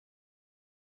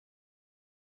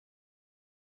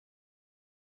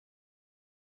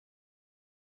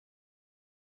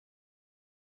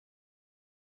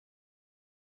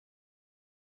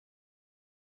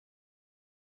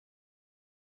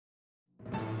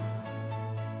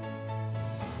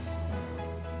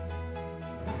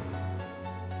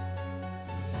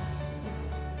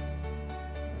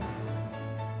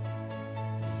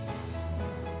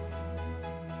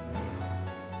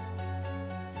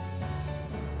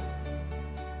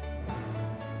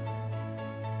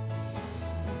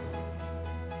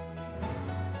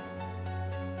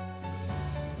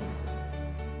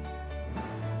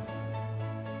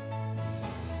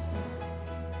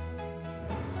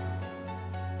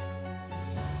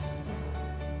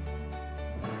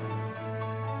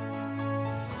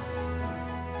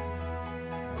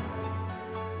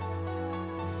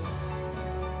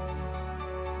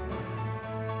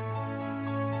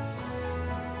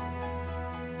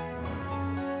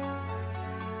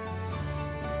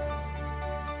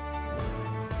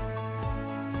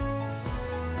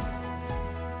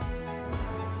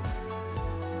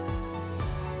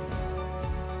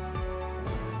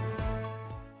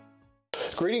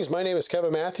Greetings, my name is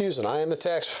Kevin Matthews and I am the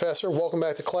tax professor. Welcome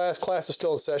back to class. Class is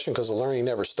still in session because the learning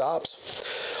never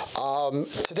stops.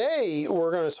 Today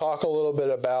we're going to talk a little bit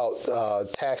about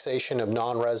taxation of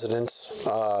non-residents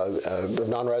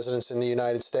in the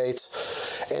United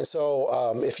States. And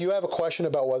so if you have a question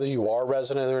about whether you are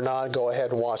resident or not, go ahead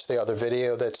and watch the other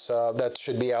video that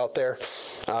should be out there.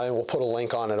 And we'll put a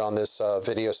link on it on this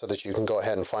video so that you can go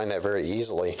ahead and find that very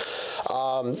easily.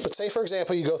 But say, for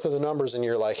example, you go through the numbers and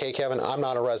you're like, hey, Kevin, I'm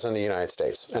not a resident of the United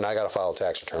States and I got to file a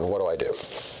tax return. What do I do?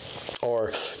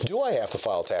 Or do I have to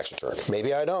file a tax return?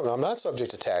 Maybe I don't. I'm not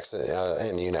subject to tax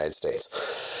in the United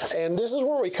States. And this is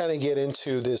where we kind of get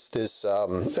into this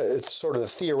sort of the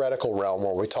theoretical realm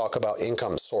where we talk about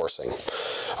income sourcing.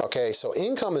 Okay, so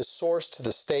income is sourced to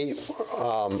the state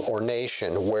or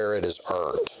nation where it is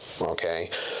earned. Okay,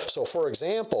 so for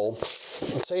example,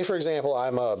 say for example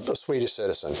I'm a Swedish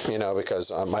citizen,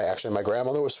 because actually my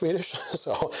grandmother was Swedish,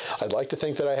 so I'd like to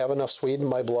think that I have enough Swede in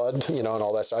my blood, and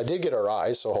all that. So I did get her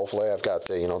eyes, so hopefully I've got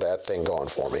that thing going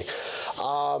for me.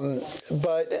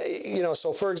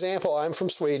 So for example, I'm from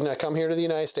Sweden. I come here to the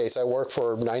United States. I work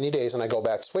for 90 days and I go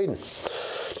back to Sweden.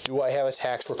 Do I have a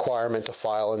tax requirement to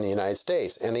file in the United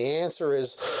States? And the answer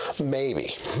is maybe.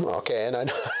 Okay, and I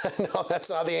know that's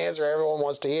not the answer everyone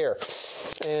wants to hear.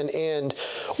 And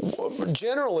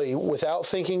generally, without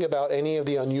thinking about any of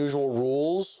the unusual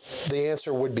rules, the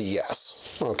answer would be yes.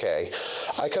 Okay,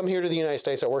 I come here to the United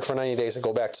States, I work for 90 days and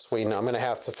go back to Sweden. I'm going to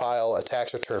have to file a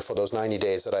tax return for those 90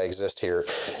 days that I exist here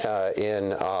in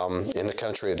the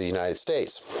country of the United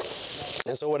States.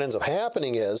 And so what ends up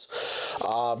happening is,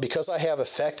 because I have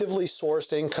effectively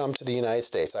sourced income to the United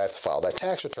States, I have to file that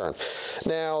tax return.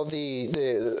 Now,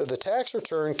 the tax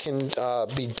return can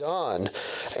be done,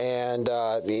 and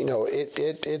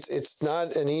it's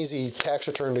not an easy tax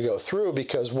return to go through,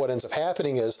 because what ends up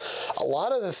happening is a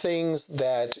lot of the things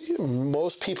that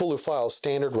most people who file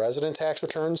standard resident tax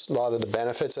returns, a lot of the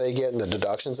benefits they get and the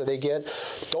deductions that they get,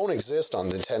 don't exist on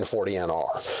the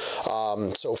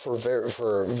 1040-NR. So for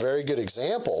a very good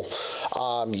example,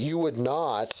 you would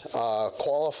not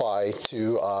qualify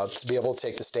to be able to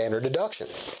take the standard deduction.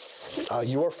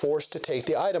 You are forced to take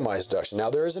the itemized deduction. Now,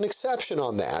 there is an exception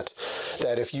on that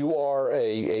if you are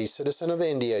a citizen of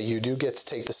India, you do get to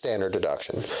take the standard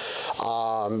deduction.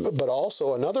 But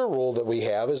also another rule that we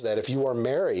have is that if you are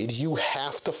married, you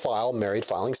have to file married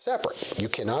filing separate. You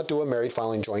cannot do a married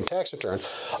filing joint tax return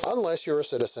unless you're a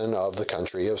citizen of the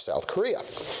country of South Korea.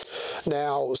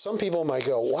 Now, some people might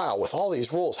go, wow, with all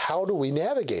these rules, how do we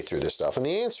navigate through this stuff? And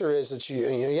the answer is that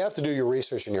you have to do your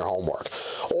research and your homework.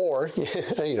 Or,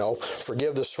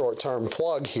 forgive the short-term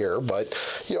plug here, but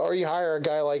or you hire a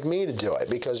guy like me to do it,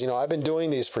 because, I've been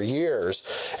doing these for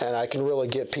years and I can really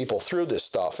get people through this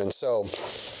stuff. And so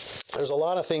there's a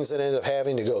lot of things that end up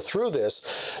having to go through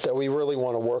this that we really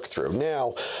want to work through.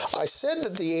 Now, I said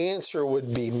that the answer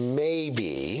would be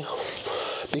maybe,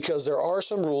 because there are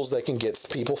some rules that can get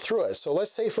people through it. So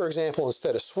let's say, for example,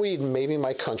 instead of Sweden, maybe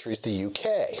my country's the UK.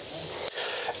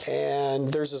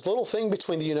 And there's this little thing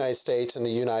between the United States and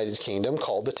the United Kingdom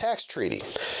called the tax treaty.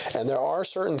 And there are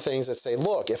certain things that say,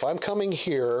 look, if I'm coming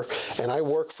here and I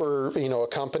work for, a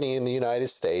company in the United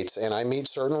States and I meet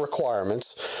certain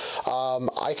requirements,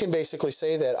 I can basically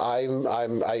say that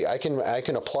I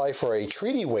can apply for a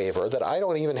treaty waiver that I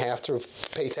don't even have to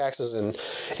pay taxes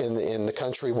in the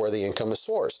country where the income is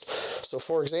sourced. So,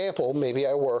 for example, maybe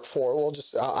I work for,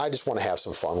 I just want to have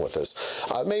some fun with this.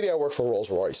 Maybe I work for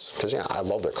Rolls-Royce, because, I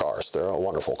love their cars. They're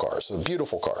wonderful cars,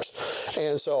 beautiful cars.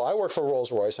 And so I work for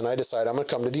Rolls-Royce, and I decide I'm going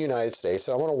to come to the United States,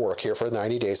 and I'm going to work here for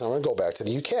 90 days, and I'm going to go back to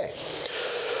the UK.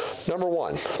 Number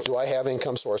one, do I have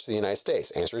income source in the United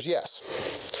States? Answer is yes.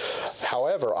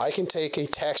 However, I can take a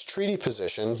tax treaty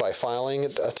position by filing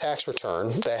a tax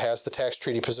return that has the tax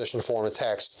treaty position form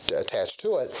attached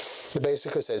to it. It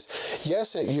basically says,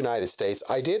 yes, in the United States,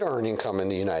 I did earn income in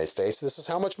the United States. This is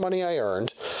how much money I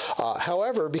earned.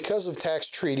 However, because of tax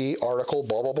treaty article,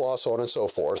 blah, blah, blah, so on and so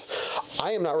forth,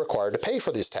 I am not required to pay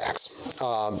for this tax.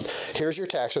 Here's your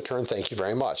tax return. Thank you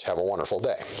very much. Have a wonderful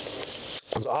day.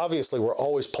 So obviously, we're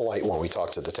always polite when we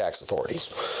talk to the tax authorities.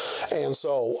 And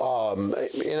so,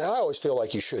 and I always feel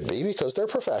like you should be, because they're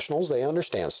professionals, they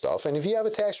understand stuff. And if you have a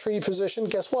tax treaty position,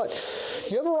 guess what?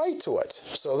 You have a right to it.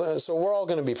 So we're all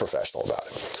going to be professional about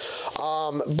it.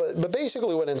 But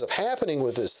basically what ends up happening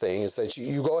with this thing is that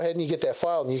you go ahead and you get that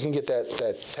filed and you can get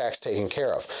that tax taken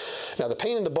care of. Now, the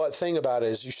pain in the butt thing about it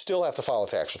is you still have to file a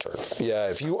tax return. Yeah,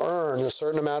 if you earn a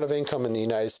certain amount of income in the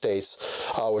United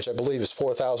States, which I believe is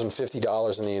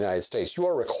 $4,050 in the United States, you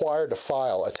are required to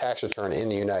file a tax return in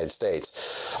the United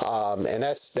States. And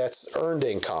that's earned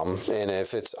income, and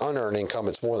if it's unearned income,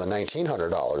 it's more than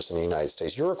 $1,900 in the United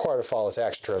States. You're required to file a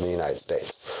tax return in the United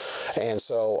States. And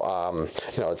so,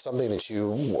 you know, it's something that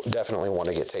you definitely want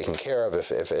to get taken care of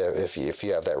if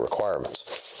you have that requirement.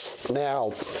 Now,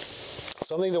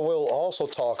 something that we'll also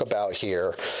talk about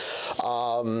here,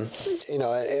 you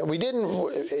know, and we didn't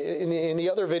in the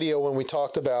other video when we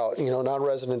talked about, you know,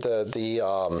 non-resident, the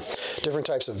different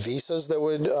types of visas that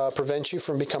would prevent you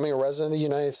from becoming a resident of the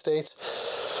United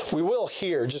States. We will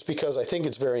here, just because I think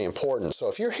it's very important. So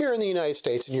if you're here in the United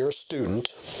States and you're a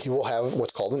student, you will have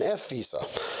what's called an F visa.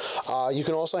 You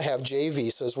can also have J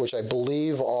visas, which I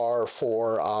believe are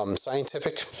for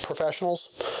scientific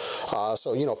professionals.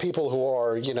 So, you know, people who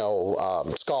are, you know,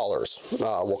 scholars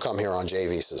will come here on J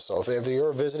visas. So if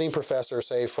you're a visiting professor,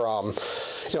 say from,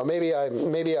 you know, maybe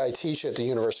I teach at the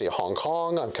University of Hong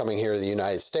Kong, I'm coming here to the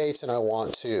United States, and I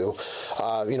want to,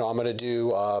 you know, I'm going to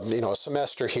do, you know, a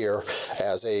semester here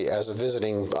as a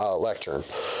visiting lectern.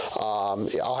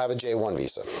 I'll have a J1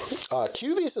 visa.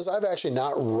 Q visas I've actually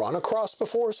not run across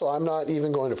before, so I'm not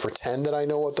even going to pretend that I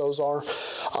know what those are.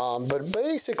 But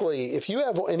basically, if you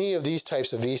have any of these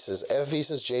types of visas, F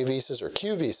visas, J visas, or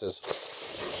Q visas,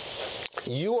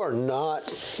 you are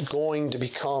not going to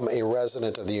become a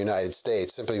resident of the United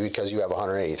States simply because you have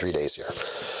 183 days here.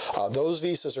 Those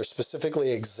visas are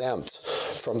specifically exempt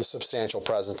from the substantial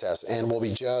presence test and will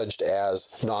be judged as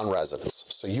non-residents.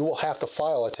 So you will have to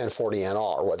file a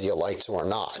 1040-NR whether you like to or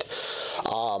not.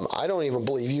 I don't even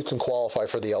believe you can qualify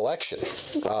for the election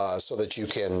so that you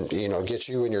can, you know, get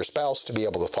you and your spouse to be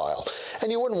able to file.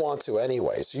 And you wouldn't want to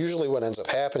anyways. Usually what ends up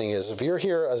happening is if you're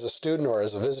here as a student or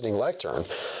as a visiting lectern,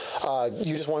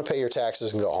 you just want to pay your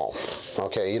taxes and go home.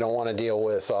 Okay, you don't want to deal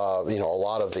with, you know, a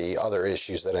lot of the other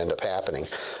issues that end up happening,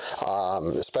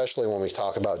 especially when we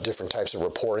talk about different types of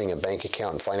reporting and bank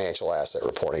account and financial asset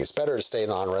reporting. It's better to stay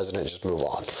non-resident, just move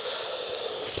on.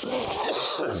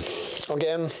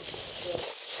 Again,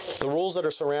 the rules that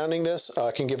are surrounding this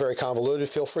can get very convoluted.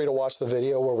 Feel free to watch the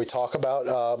video where we talk about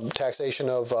taxation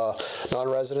of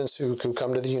non-residents who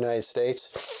come to the United States.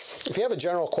 If you have a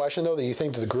general question, though, that you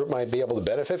think that the group might be able to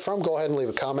benefit from, go ahead and leave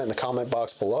a comment in the comment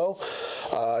box below.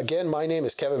 Again, my name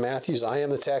is Kevin Matthews. I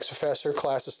am the tax professor.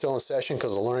 Class is still in session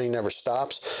because the learning never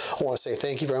stops. I want to say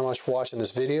thank you very much for watching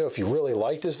this video. If you really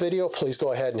like this video, please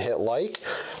go ahead and hit like.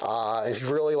 If you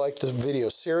really like the video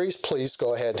series, please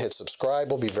go ahead and hit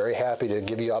subscribe. We'll be very happy to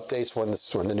give you updates when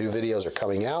the new videos are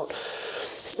coming out.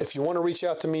 If you want to reach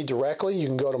out to me directly, you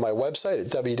can go to my website at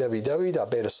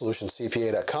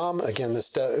www.betasolutionscpa.com. Again, that's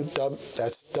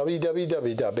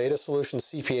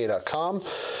www.betasolutionscpa.com.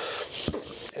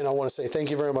 And I want to say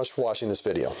thank you very much for watching this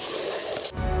video.